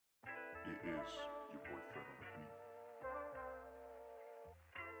is your boyfriend on the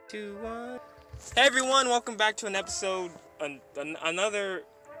beat. 2, 1. Hey everyone, welcome back to another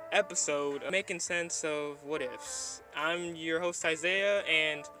episode of Making Sense of What Ifs. I'm your host Isaiah,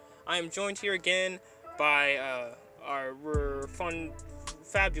 and I am joined here again by our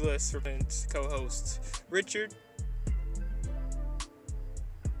fabulous co-host Richard.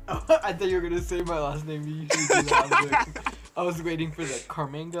 Oh, I thought you were gonna say my last name. You usually do that. I was waiting for the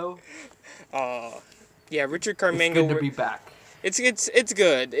Carmango. Yeah, Richard It's Carmango. good to be back. It's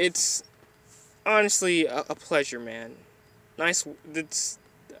good. It's honestly a pleasure, man. Nice. It's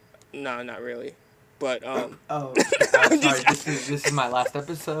no, not really, but Oh, sorry. This is my last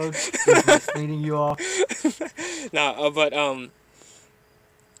episode. It was nice meeting you all. but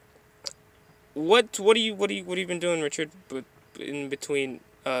what have you been doing, Richard? But in between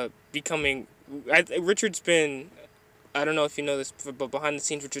becoming, Richard's been, I don't know if you know this, but behind the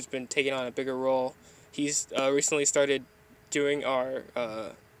scenes, Richard's been taking on a bigger role. He's recently started doing our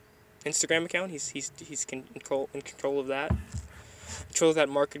Instagram account. He's in control of that. Control of that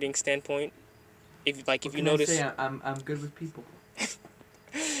marketing standpoint. If you notice, I'm good with people.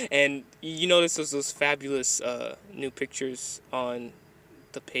 and you notice those fabulous new pictures on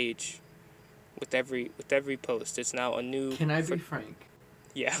the page with every post. It's now a new. Can I be frank?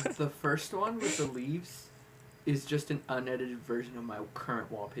 Yeah. The first one with the leaves is just an unedited version of my current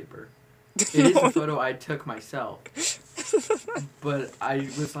wallpaper. It is a photo I took myself. But I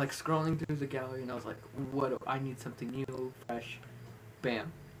was like scrolling through the gallery and I was like, I need something new, fresh.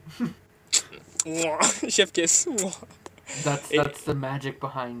 Bam. Chef kiss. That's the magic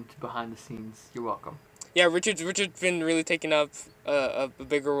behind the scenes. You're welcome. Yeah, Richard's been really taking up a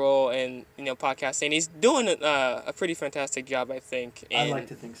bigger role in podcasting. He's doing a pretty fantastic job, I think. I like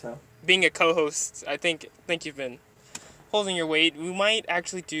to think so. Being a co-host, I think you've been holding your weight. We might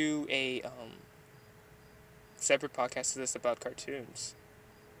actually do a separate podcast to this about cartoons.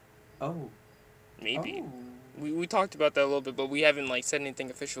 Oh. Maybe. Oh. We talked about that a little bit, but we haven't said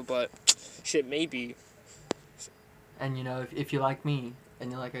anything official. But shit, maybe. And if you like me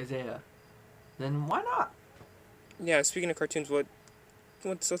and you like Isaiah, then why not? Yeah. Speaking of cartoons, what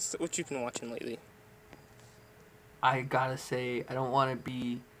you've been watching lately? I gotta say, I don't want to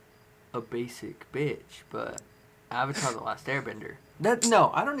be a basic bitch, but Avatar: The Last Airbender. I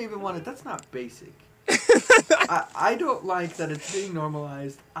don't even want to. That's not basic. I don't like that it's being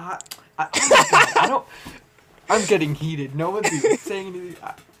normalized. Oh my God, I don't. I'm getting heated. No one's even saying anything.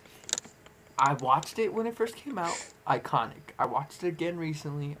 I watched it when it first came out. Iconic. I watched it again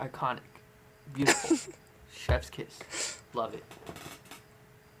recently. Iconic. Beautiful. Chef's kiss. Love it.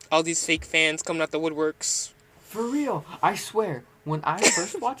 All these fake fans coming out the woodworks. For real. I swear, when I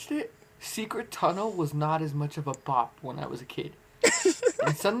first watched it, Secret Tunnel was not as much of a bop when I was a kid.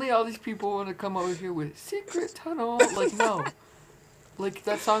 And suddenly all these people want to come over here with Secret Tunnel. Like, no. Like,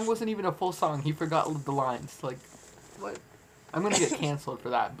 that song wasn't even a full song. He forgot the lines. Like, what? I'm going to get canceled for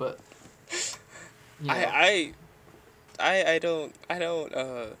that, but... I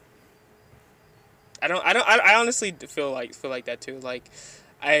honestly feel like that too. Like,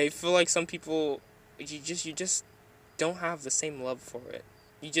 I feel like some people, you just don't have the same love for it.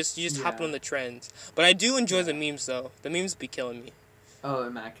 You just hop on the trends. But I do enjoy the memes though. The memes be killing me. Oh,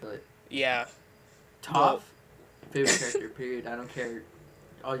 immaculate. Yeah. Toph, favorite character. Period. I don't care.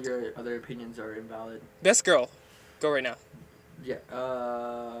 All your other opinions are invalid. Best girl, go right now. Yeah.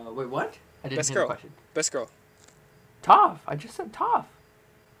 Wait, what? I didn't hear the question. Best girl. Toph. I just said Toph.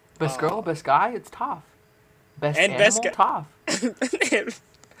 Best girl, best guy. It's Toph. Best and animal, best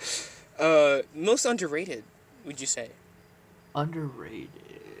Toph. Most underrated, would you say? Underrated.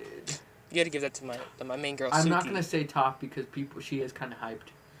 You got to give that to my main girl. I'm Suki. not gonna say Toph because she is kind of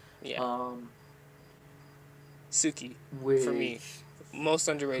hyped. Yeah. Suki. Which... For me, most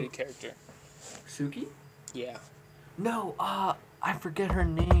underrated character. Suki? Yeah. No. I forget her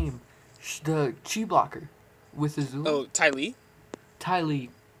name. The chi blocker with Azula. Oh, Ty Lee. Ty Lee,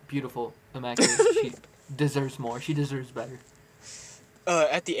 beautiful, immaculate. She deserves more. She deserves better.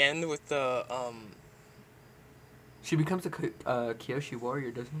 At the end with the She becomes a Kyoshi warrior,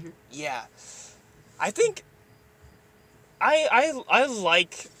 doesn't she? Yeah, I think. I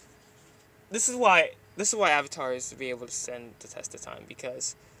like. This is why Avatar is to be able to stand the test of time,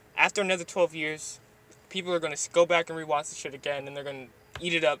 because after another 12 years, people are gonna go back and rewatch the shit again, and they're gonna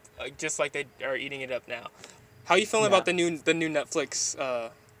eat it up just like they are eating it up now. How you feeling about the new Netflix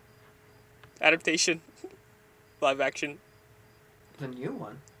adaptation, live action? The new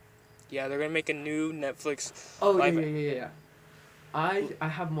one. Yeah, they're gonna make a new Netflix. Oh yeah. I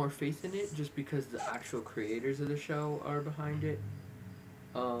have more faith in it just because the actual creators of the show are behind it.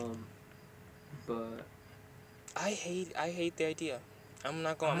 but I hate the idea. I'm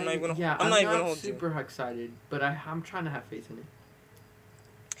not going. I'm not I'm even gonna not hold you. super excited, but I'm trying to have faith in it.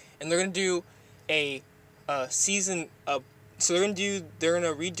 And they're gonna do a season. So they're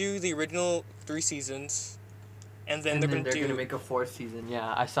gonna redo the original 3 seasons, and then And they're then gonna they're gonna do. make a 4th season.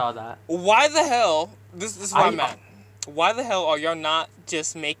 Yeah, I saw that. Why the hell? This is why I- I'm at. Why the hell are y'all not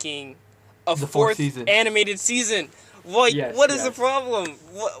just making a The fourth fourth season. animated season? What Yes, what is the yes. problem?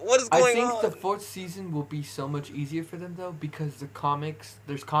 What is I going think on? the 4th season will be so much easier for them though because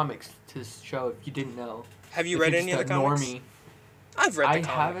there's comics to show if you didn't know. Have you If read you're any of the just a comics? normie. I've read the I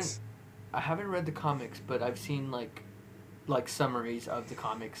comics. haven't read the comics, but I've seen like summaries of the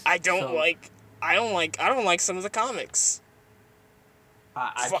comics. I don't So like some of the comics.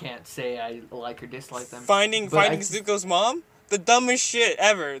 I Fu- can't say I like or dislike them. Finding But I- Zuko's mom, the dumbest shit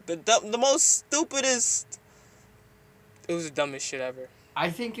ever. The most stupidest. It was the dumbest shit ever. I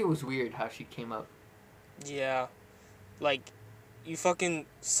think it was weird how she came up. Yeah, like, you fucking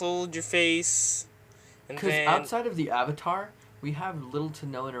sold your face, and Because then outside of the Avatar, we have little to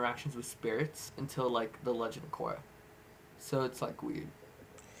no interactions with spirits until like the Legend of Korra. So it's like weird.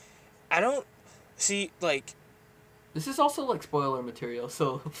 I don't see like. This is also like spoiler material,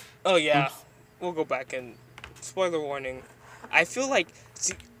 so Oh yeah, Oops. we'll go back and spoiler warning. I feel like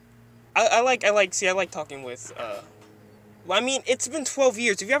see, I like talking with. Well, I mean, it's been 12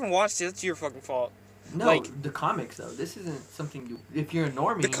 years. If you haven't watched it, that's your fucking fault. no, Like- the comics though. This isn't something you. If you're a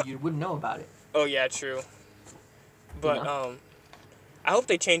normie, you wouldn't know about it. Oh yeah, true. But know? I hope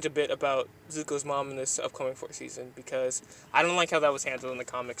they change a bit about Zuko's mom in this upcoming 4th season because I don't like how that was handled in the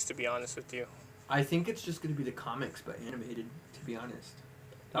comics. To be honest with you. I think it's just gonna be the comics, but animated. To be honest,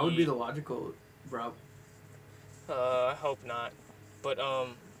 that would be the logical route. I hope not. But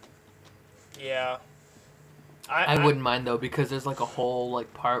yeah. I wouldn't mind though because there's like a whole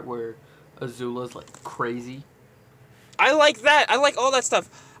like part where Azula's like crazy. I like that. I like all that stuff.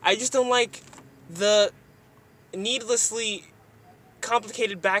 I just don't like the needlessly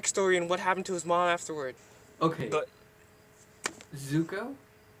complicated backstory and what happened to his mom afterward. Okay. But Zuko,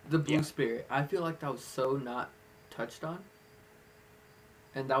 the Blue Yeah. Spirit. I feel like that was so not touched on.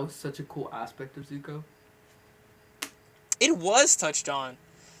 And that was such a cool aspect of Zuko. it was touched on.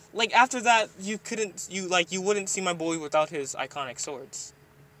 Like after that, you wouldn't see my boy without his iconic swords.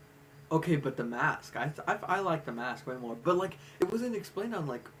 Okay, but the mask. I like the mask way more. But like it wasn't explained on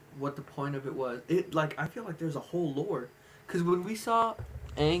like what the point of it was. It like I feel like there's a whole lore. Cuz when we saw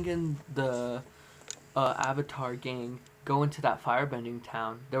Aang and the Avatar gang go into that firebending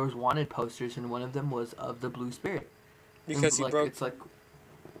town, there was wanted posters and one of them was of the Blue Spirit. Because And, he it's like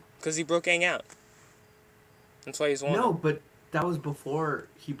broke Aang out. That's why he's wanted. no, but that was before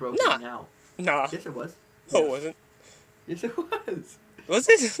he broke Nah. Aang out. Nah. Yes, it was. No, Yes. it wasn't. Yes, it was. Was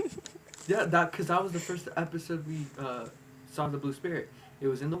it? Yeah, because that was the first episode we saw the Blue Spirit. It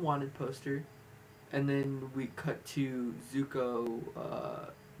was in the wanted poster, and then we cut to Zuko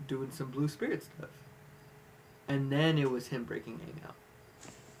doing some Blue Spirit stuff, and then it was him breaking Aang out.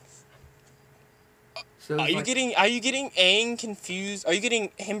 So it was Are you getting Aang confused? Are you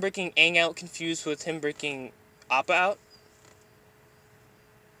getting him breaking Aang out confused with him breaking Appa out?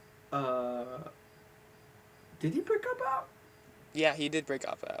 Did he break up out? Yeah, he did break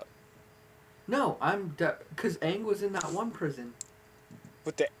Appa out. No, because Aang was in that one prison.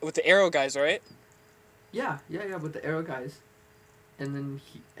 With the arrow guys, right? Yeah, with the arrow guys, and then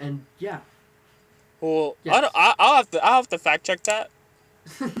yeah. Well, Yes. I'll have to fact check that.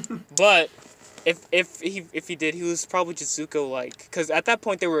 But if he did, he was probably just Zuko like, because at that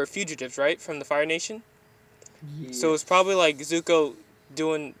point they were fugitives, right, from the Fire Nation. So it was probably like Zuko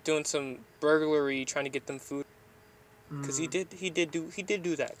doing some burglary, trying to get them food. Because he did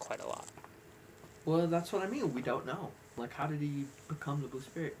do that quite a lot. Well, that's what I mean. We don't know. Like, how did he become the Blue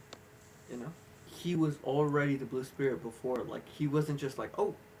Spirit? You know, he was already the Blue Spirit before. Like, he wasn't just like,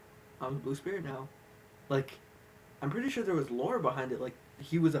 oh, I'm the Blue Spirit now. Like, I'm pretty sure there was lore behind it. Like,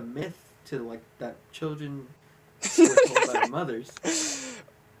 he was a myth to like that children were told by their mothers.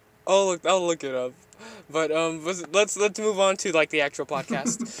 I'll look it up. But let's move on to like the actual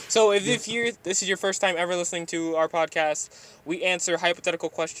podcast. So if this is your first time ever listening to our podcast, we answer hypothetical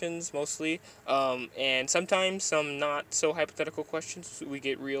questions mostly, and sometimes some not so hypothetical questions. We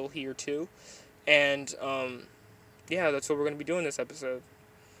get real here too, and yeah, that's what we're gonna be doing this episode.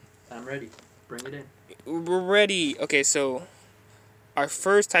 I'm ready. Bring it in. We're ready. Okay, so our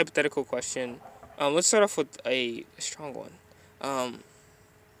first hypothetical question. Let's start off with a strong one.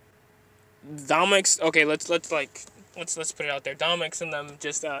 Dominic's okay. Let's put it out there. Dominic's and them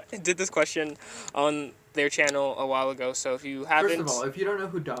just did this question on their channel a while ago. So if you First haven't, of all, if you don't know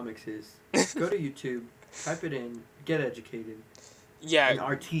who Domix is, go to YouTube, type it in, get educated. yeah, An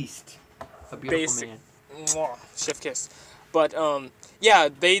artiste, a beautiful Basic. man. mwah, chef kiss. But yeah,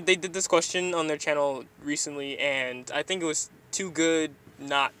 they did this question on their channel recently, and I think it was too good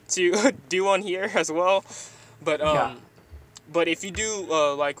not to do on here as well. But Yeah. but if you do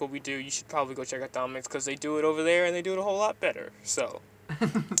like what we do, you should probably go check out Dominics because they do it over there and they do it a whole lot better. So.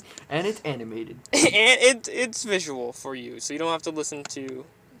 And it's animated. And it's visual for you, so you don't have to listen to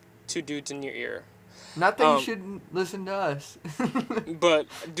two dudes in your ear. Not that you shouldn't listen to us. But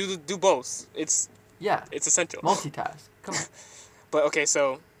do both. It's Yeah. essential. Multitask. Come on. But okay,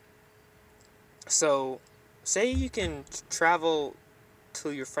 so say you can travel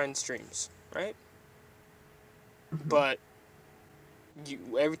to your friend's dreams, right? But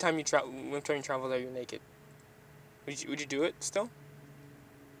every time you travel there, you're naked. Would you do it still?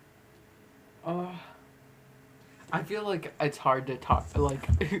 I feel like it's hard to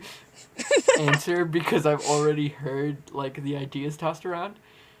answer because I've already heard like the ideas tossed around.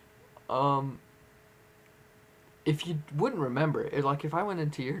 If you wouldn't remember, if I went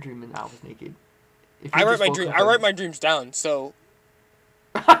into your dream and I was naked, I write my dreams down, so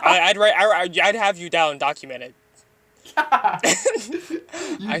I'd have you down documented. You'd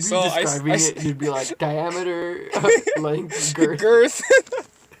be describing it, and you'd be like diameter, length, girth. Girth.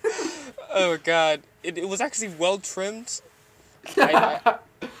 Oh god, it was actually well trimmed. I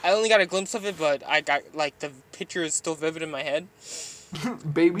only got a glimpse of it, but I got the picture is still vivid in my head.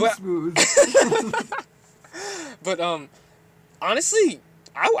 Baby smooth. But honestly,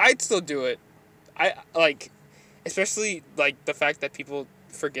 I'd still do it. I especially the fact that people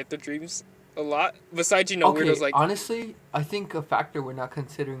forget their dreams a lot. Besides, weirdos like. Honestly, I think a factor we're not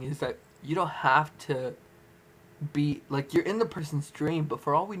considering is that you don't have to be you're in the person's dream, but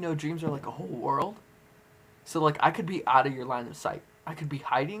for all we know, dreams are like a whole world. So I could be out of your line of sight. I could be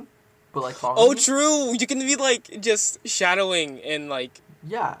hiding, but following Oh, you. true. You can be just shadowing and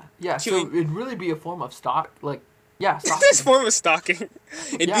Yeah. So Chewing. it'd really be a form of stalking. This form of stalking.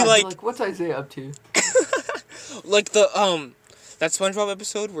 It'd yeah, be like what's Isaiah up to? the that SpongeBob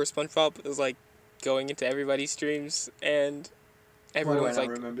episode where SpongeBob is going into everybody's dreams and everyone's Why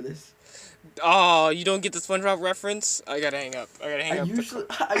do I not remember this? oh, you don't get the SpongeBob reference? I gotta hang up. I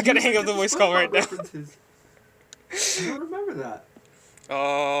gotta hang up the voice call right now. I don't remember that.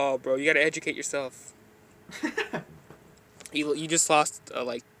 Oh, bro, you gotta educate yourself. You just lost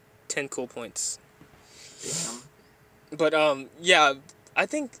 10 cool points. Damn. But yeah, I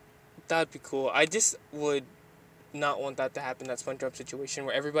think that'd be cool. I just would not want that to happen, that SpongeBob situation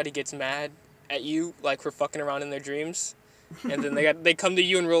where everybody gets mad at you for fucking around in their dreams, and then they come to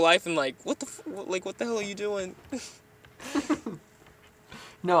you in real life and what the hell are you doing?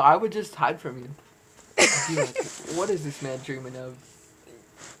 No, I would just hide from you. I'd be like, what is this man dreaming of?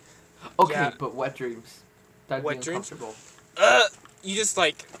 Okay, Yeah. but wet dreams. That'd Wet be dreams? uncomfortable. You just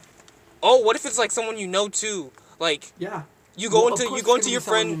oh, what if it's someone you know too? Yeah. You go Well, of into course you go it's into gonna your be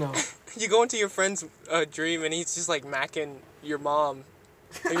someone friend you know. you go into your friend's dream and he's just macking your mom.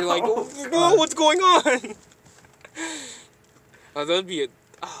 And you're like, Oh, "Whoa, God. what's going on?" Oh,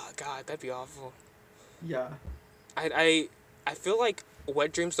 God, that'd be awful. Yeah. I feel like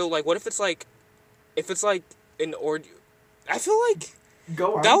wet dreams though. What if it's an orgy? I feel like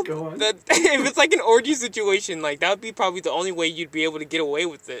Go on, that go on. that if it's an orgy situation, that would be probably the only way you'd be able to get away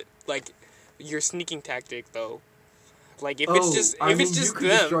with it. Your sneaking tactic though. If it's just I mean, it's just you could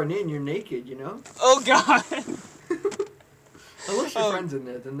just them. join in. You're naked, you know. Oh God. Unless your Oh. friend's in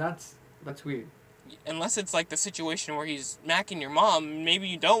there, then that's weird. Unless it's the situation where he's macking your mom, maybe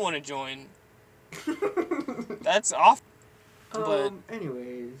you don't want to join. That's off. But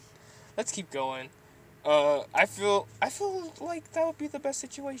Anyways. let's keep going. I feel like that would be the best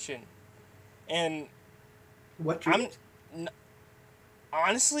situation. And What I'm dreams?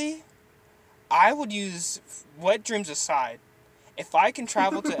 honestly, I would use wet dreams aside. If I can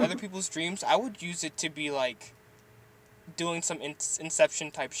travel to other people's dreams, I would use it to be doing some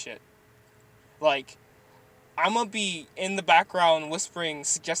Inception type shit. I'm gonna be in the background whispering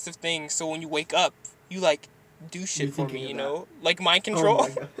suggestive things, so when you wake up, you do shit You're for thinking me, of you know, that. mind control.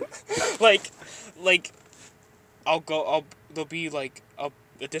 Oh my God. There'll be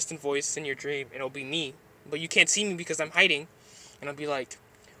a distant voice in your dream, and it'll be me, but you can't see me because I'm hiding, and I'll be like,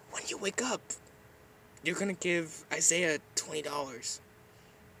 when you wake up, you're gonna give Isaiah $20,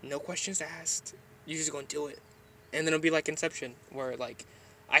 no questions asked. You're just gonna do it, and then it'll be Inception, where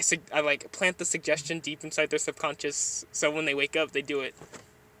I plant the suggestion deep inside their subconscious, so when they wake up, they do it.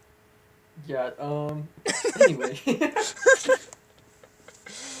 Yeah. Anyway.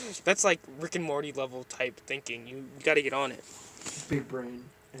 That's like Rick and Morty level type thinking. You gotta get on it. Big brain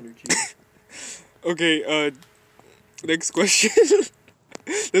energy. Okay, next question.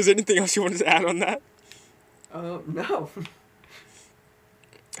 There's anything else you wanted to add on that? No.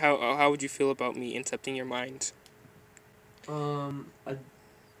 How would you feel about me incepting your mind?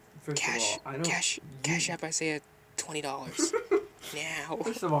 First Cash, of all, I don't. cash app. I say at $20 now.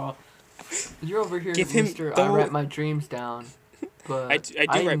 First of all, you're over here, Give him Mister. the- I write my dreams down, but I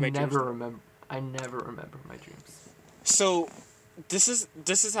do write my dreams down. I never remember my dreams. So, this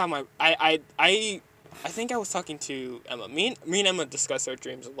is how my I think I was talking to Emma. Me and Emma discuss our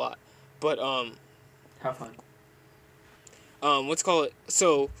dreams a lot, but Have fun. what's called it?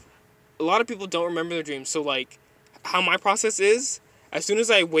 So, a lot of people don't remember their dreams. So like, how my process is, as soon as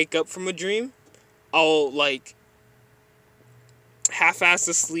I wake up from a dream, I'll like half-ass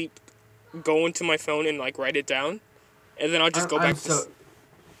asleep, go into my phone and like write it down, and then I'll just go back to.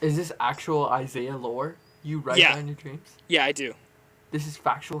 Is this actual Isaiah lore? You write Yeah. down your dreams? Yeah, I do. This is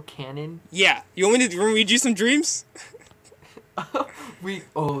factual canon? Yeah, you want me to read you some dreams?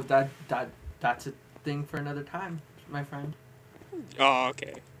 That's a thing for another time, my friend. Oh,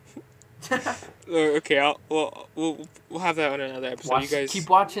 okay. Okay, we'll have that on another episode. You guys keep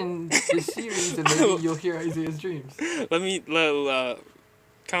watching this series and maybe you'll hear Isaiah's dreams. let me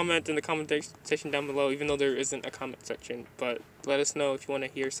comment in the comment section down below, even though there isn't a comment section. But let us know if you want to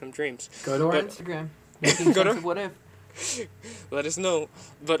hear some dreams. Go to our Instagram. Making Go to- sense of what if. Let us know.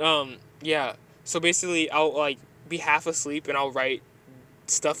 But yeah. So basically, I'll like be half asleep and I'll write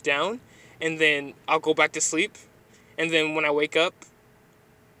stuff down, and then I'll go back to sleep, and then when I wake up,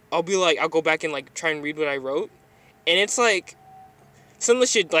 I'll go back and like try and read what I wrote, and it's like some of the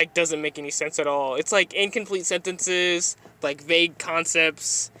shit like doesn't make any sense at all. It's like incomplete sentences, like vague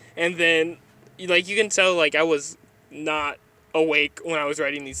concepts, and then like you can tell like I was not awake when I was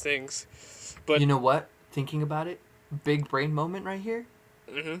writing these things. But You know what? Thinking about it, big brain moment right here.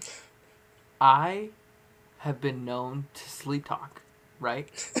 hmm I have been known to sleep talk, right?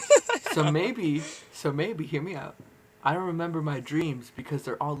 so maybe, hear me out. I don't remember my dreams because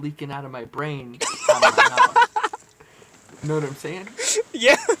they're all leaking out of my brain out of my mouth. Know what I'm saying?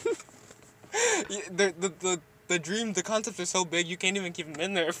 Yeah. The dream, the concepts are so big you can't even keep them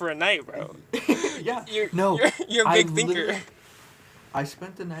in there for a night, bro. Yeah. You're a I big thinker. literally- I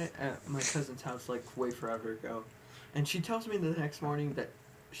spent the night at my cousin's house like way forever ago, and she tells me the next morning that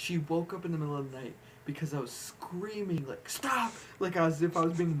she woke up in the middle of the night because I was screaming like stop, like as if I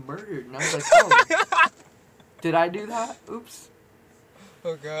was being murdered, and I was like, oh, did I do that? Oops.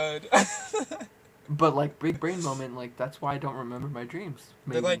 Oh god. But like big brain moment, like that's why I don't remember my dreams.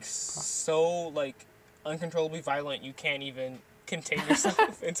 They're like so like uncontrollably violent you can't even contain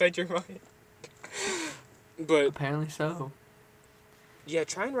yourself inside your mind. But Apparently so. yeah,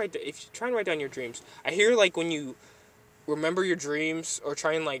 try and write down your dreams. I hear like when you remember your dreams or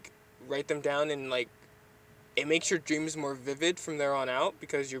try and like write them down, and like it makes your dreams more vivid from there on out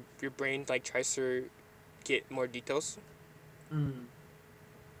because your brain like tries to get more details. Mm.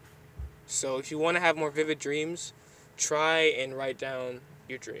 So if you want to have more vivid dreams, try and write down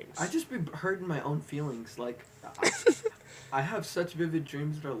your dreams. I just be hurting my own feelings. Like, I have such vivid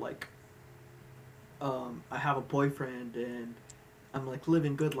dreams that are like, I have a boyfriend and I'm like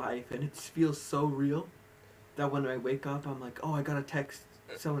living good life, and it feels so real that when I wake up, I'm like, oh, I gotta text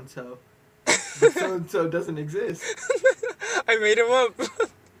so and so. So and so doesn't exist. I made him up.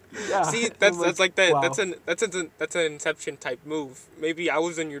 Yeah. See, I'm that's like that. wow. That's an Inception type move. Maybe I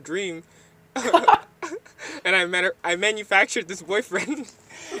was in your dream, and I manufactured this boyfriend,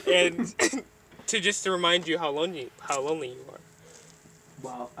 and to remind you how lonely you are.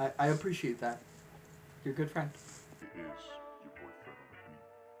 Wow, I appreciate that. You're a good friend. It is your boyfriend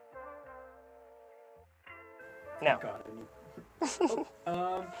on the beat. Now, God.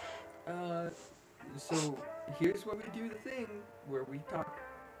 So here's where we do the thing where we talk.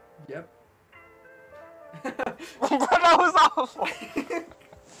 Yep. that was awful.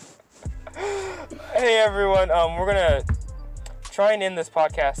 Hey everyone, we're gonna try and end this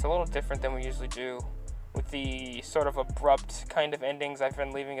podcast a little different than we usually do, with the sort of abrupt kind of endings I've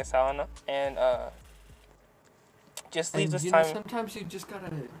been leaving us on, and just leave And this you time. know, sometimes you just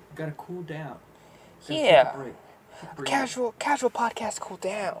gotta cool down. Gotta Yeah. take a break. Breathe. Casual podcast, cool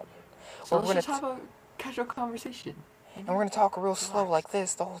down. So we're let's just gonna have a casual conversation. And we're gonna talk real slow like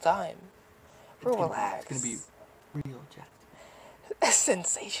this the whole time. Real relaxed. It's gonna be real, Jack.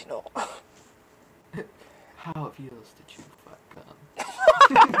 Sensational. How it feels to chew fuck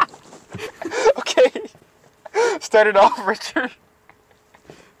gum. Okay. Start it off, Richard.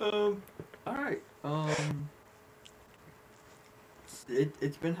 All right.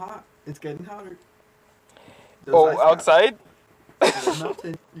 It's been hot. It's getting hotter. Those Oh, ice caps. outside? They're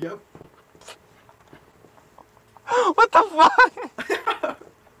melting. Yep. What the fuck?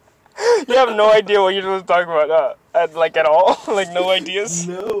 You have no idea what you're supposed to talk about, at all? Like, no ideas?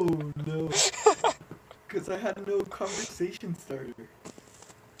 No. Because I had no conversation starter.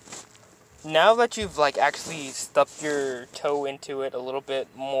 Now that you've, like, actually stubbed your toe into it a little bit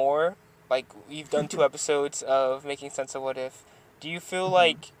more, like, you've done 2 episodes of Making Sense of What If, do you feel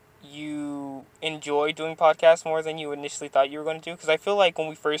like you enjoy doing podcasts more than you initially thought you were going to do? Because I feel like when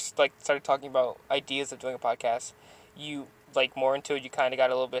we first, like, started talking about ideas of doing a podcast, you, like, more into it, you kind of got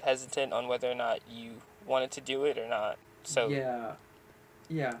a little bit hesitant on whether or not you wanted to do it or not. So Yeah.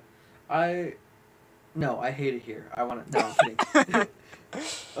 No, I hate it here. I want to. No, I'm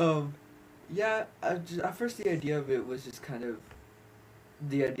kidding. Yeah. At first, the idea of it was just kind of.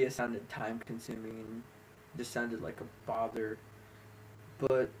 The idea sounded time consuming and just sounded like a bother.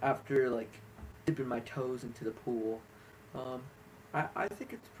 But after like dipping my toes into the pool, I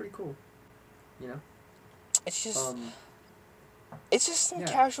think it's pretty cool. You know. it's just Um. some Yeah.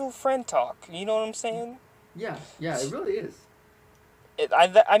 casual friend talk. You know what I'm saying? Yeah. It really is.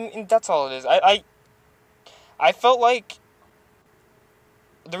 I mean, that's all it is. I felt like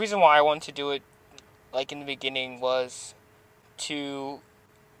the reason why I wanted to do it, like, in the beginning was to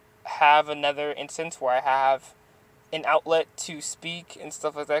have another instance where I have an outlet to speak and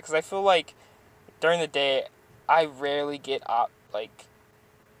stuff like that. Because I feel like during the day, I rarely get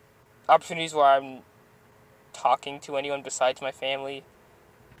opportunities where I'm talking to anyone besides my family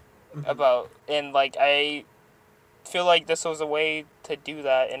about, and like I feel like this was a way to do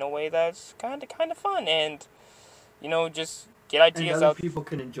that in a way that's kind of fun, and just get And ideas other out. people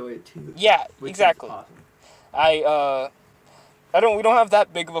can enjoy it too. Yeah, Which exactly. Is awesome. We don't have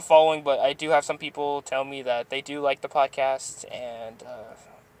that big of a following, but I do have some people tell me that they do like the podcast, and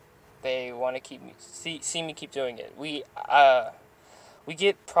they want to see me keep doing it. We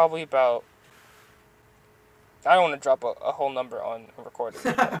get probably about, I don't want to drop a whole number on a recording,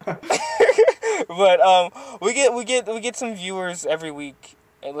 but we get some viewers every week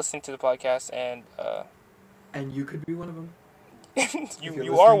listening to the podcast, and And you could be one of them.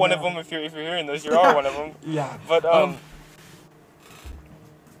 you are one of them if you're hearing this. You are one of them. Yeah. But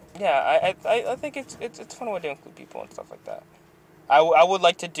yeah, I think it's fun way to include people and stuff like that. I would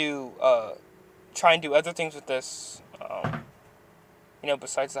like to do try and do other things with this,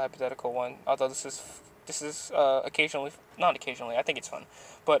 besides the hypothetical one. Although this is occasionally, not occasionally. I think it's fun,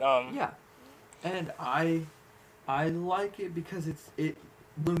 but Yeah. And I like it because it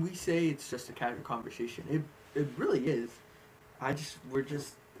when we say it's just a casual conversation, it really is. We're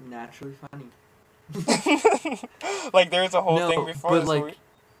just naturally funny. like there's a whole thing before but this. like,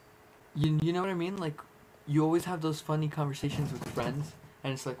 you know what I mean? Like, you always have those funny conversations with friends,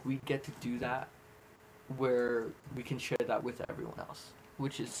 and it's like we get to do that, where we can share that with everyone else,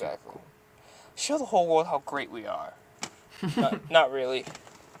 which is Exactly. cool. Show the whole world how great we are. Not really,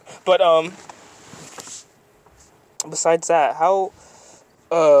 but besides that, how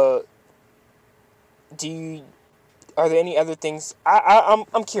are there any other things?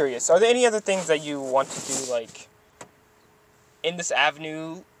 I'm curious. Are there any other things that you want to do, like, in this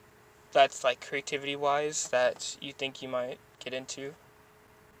avenue, that's like creativity wise, that you think you might get into?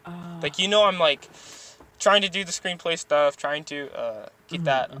 Like, I'm like trying to do the screenplay stuff, trying to get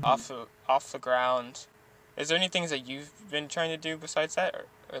that off the ground. Is there any things that you've been trying to do besides that,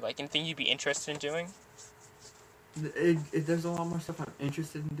 or like anything you'd be interested in doing? There's a lot more stuff I'm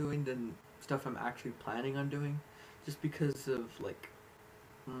interested in doing than stuff I'm actually planning on doing, just because of like,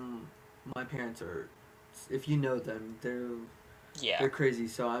 my parents are, if you know them, they're crazy.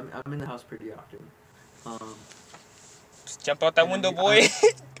 So I'm in the house pretty often. Just jump out that and window, boy.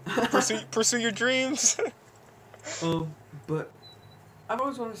 pursue your dreams. But I've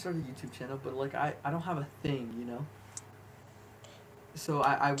always wanted to start a YouTube channel, but like I don't have a thing, you know. So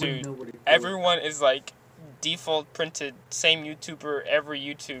I wouldn't know what to do. Everyone is like default printed same YouTuber every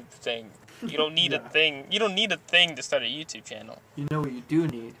YouTube thing. You don't need a thing. You don't need a thing to start a YouTube channel. You know what you do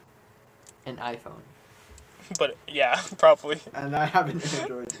need? An iPhone. But yeah, probably. And I have an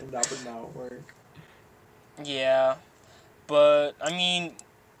Android, and that would not work. Yeah, but I mean,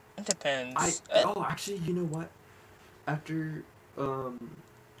 it depends. Actually, you know what? After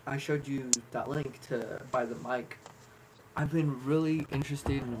I showed you that link to buy the mic, I've been really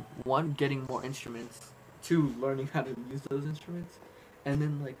interested in, one, getting more instruments, two, learning how to use those instruments, and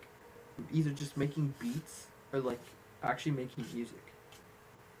then like either just making beats or like actually making music.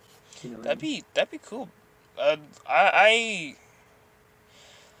 You know what I mean? That'd be cool. I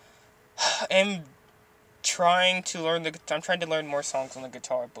am I'm trying to learn more songs on the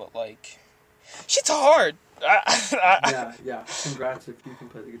guitar, but like, shit's hard. Yeah. Congrats if you can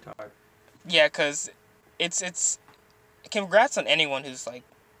play the guitar. Yeah, cause it's congrats on anyone who's like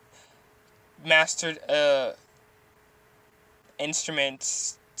mastered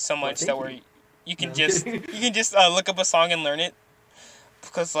instruments so Well, much thank that you. where you can No, I'm just kidding. look up a song and learn it,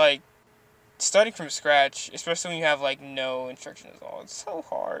 because like starting from scratch, especially when you have like no instruction at all, it's so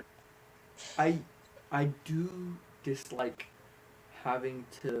hard. I do dislike having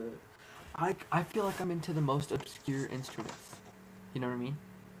to. I feel like I'm into the most obscure instruments. You know what I mean?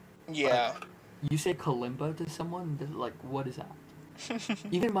 Yeah. You say kalimba to someone, they're like, what is that?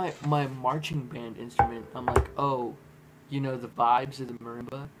 Even my marching band instrument, I'm like, oh, you know the vibes of the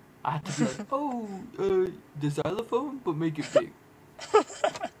marimba. I have to be like, oh, the xylophone, but make it big.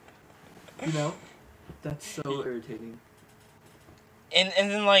 You know, that's so irritating. And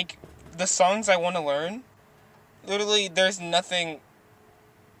then like the songs I want to learn, literally there's nothing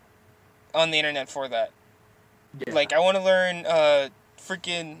on the internet for that. Yeah. Like I want to learn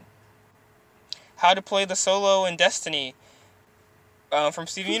freaking how to play the solo in Destiny from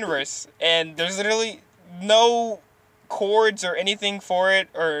Steven Universe, and there's literally no chords or anything for it,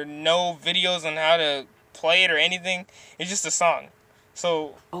 or no videos on how to play it or anything. It's just a song.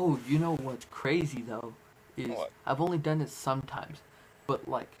 So Oh, you know what's crazy though is what? I've only done it sometimes, but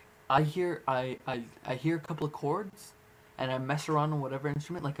like I hear a couple of chords, and I mess around on whatever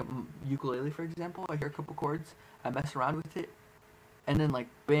instrument, like a ukulele for example. I hear a couple chords, I mess around with it, and then like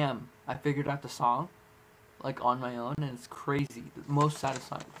bam, I figured out the song, like on my own, and it's crazy. The most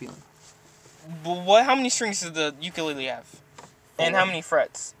satisfying feeling. But what? How many strings does the ukulele have? And how 4. many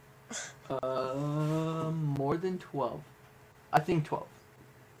frets? More than 12. I think 12.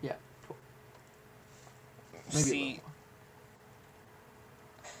 Yeah, 12. Maybe a See, little more.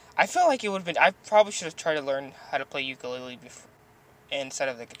 I feel like it would have been. I probably should have tried to learn how to play ukulele before, instead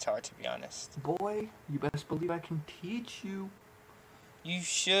of the guitar. To be honest, Boy, you best believe I can teach you. you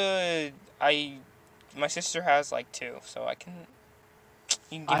should. My sister has like 2, so I can.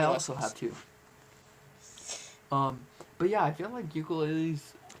 You can give I me also lessons. have 2. But yeah, I feel like ukuleles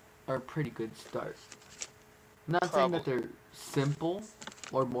are a pretty good start. Not saying that Probably. they're simple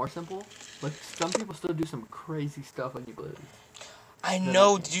or more simple, but some people still do some crazy stuff on ukuleles. I That I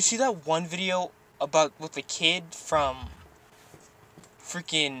know. can't. Did you see that one video about with the kid from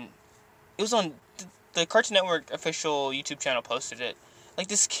freaking? It was on the Cartoon Network official YouTube channel. Posted it. Like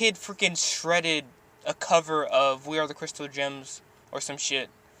this kid freaking shredded a cover of "We Are the Crystal Gems" or some shit,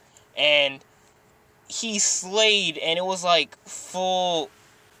 and he slayed, and it was like full,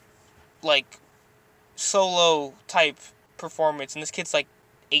 like solo type performance, and this kid's like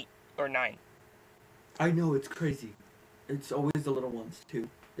 8 or 9. I know, it's crazy. It's always the little ones too.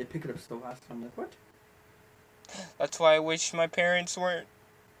 They pick it up so fast. I'm like, what? That's why I wish my parents weren't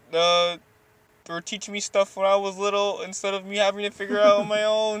they were teaching me stuff when I was little instead of me having to figure out on my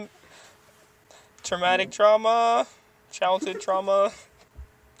own. Traumatic trauma, childhood trauma.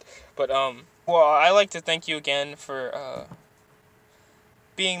 But well, I like to thank you again for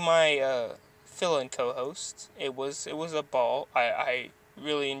being my fill-in co-host. It was a ball. I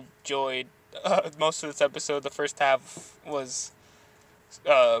really enjoyed most of this episode. The first half was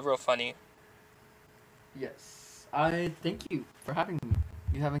real funny. Yes. I thank you for having me.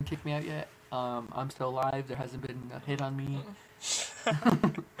 You haven't kicked me out yet. I'm still alive. There hasn't been a hit on me.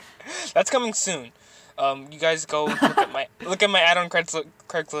 That's coming soon. You guys go look at my ad on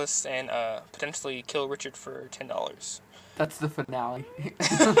Craigslist and potentially kill Richard for $10. That's the finale.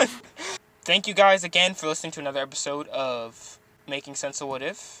 Thank you guys again for listening to another episode of Making Sense of What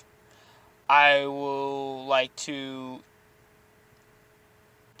If. I will like to.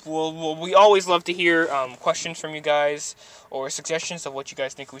 Well, we always love to hear questions from you guys or suggestions of what you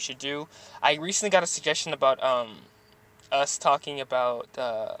guys think we should do. I recently got a suggestion about us talking about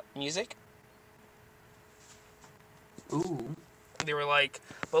music. Ooh. They were like,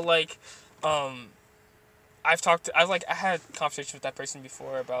 but like, I had conversations with that person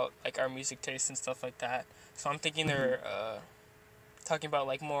before about like our music tastes and stuff like that. So I'm thinking they're talking about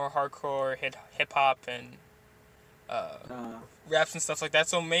like more hardcore hip hop and raps and stuff like that.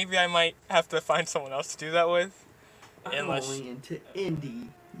 So maybe I might have to find someone else to do that with. I'm Unless- only into indie.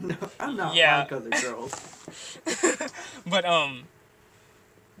 No, I'm not Yeah. like other girls. but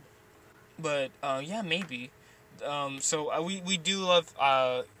yeah, maybe. So we do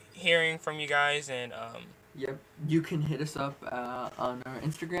love hearing from you guys, and Yep. You can hit us up on our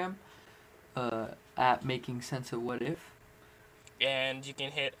Instagram at Making Sense of What If. and you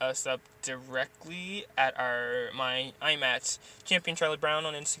can hit us up directly at I'm at Champion Charlie Brown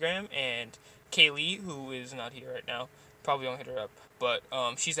on Instagram, and Kaylee, who is not here right now. Probably won't hit her up, but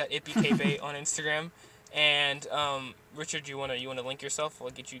she's at ippykbay on Instagram. And Richard, you wanna link yourself? I'll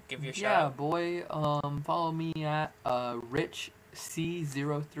give you a shout Yeah, out. boy. Follow me at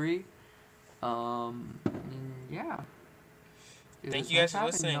richc03. Yeah. It Thank was you guys nice for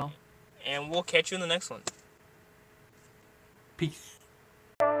having listening, y'all. and we'll catch you in the next one. Peace.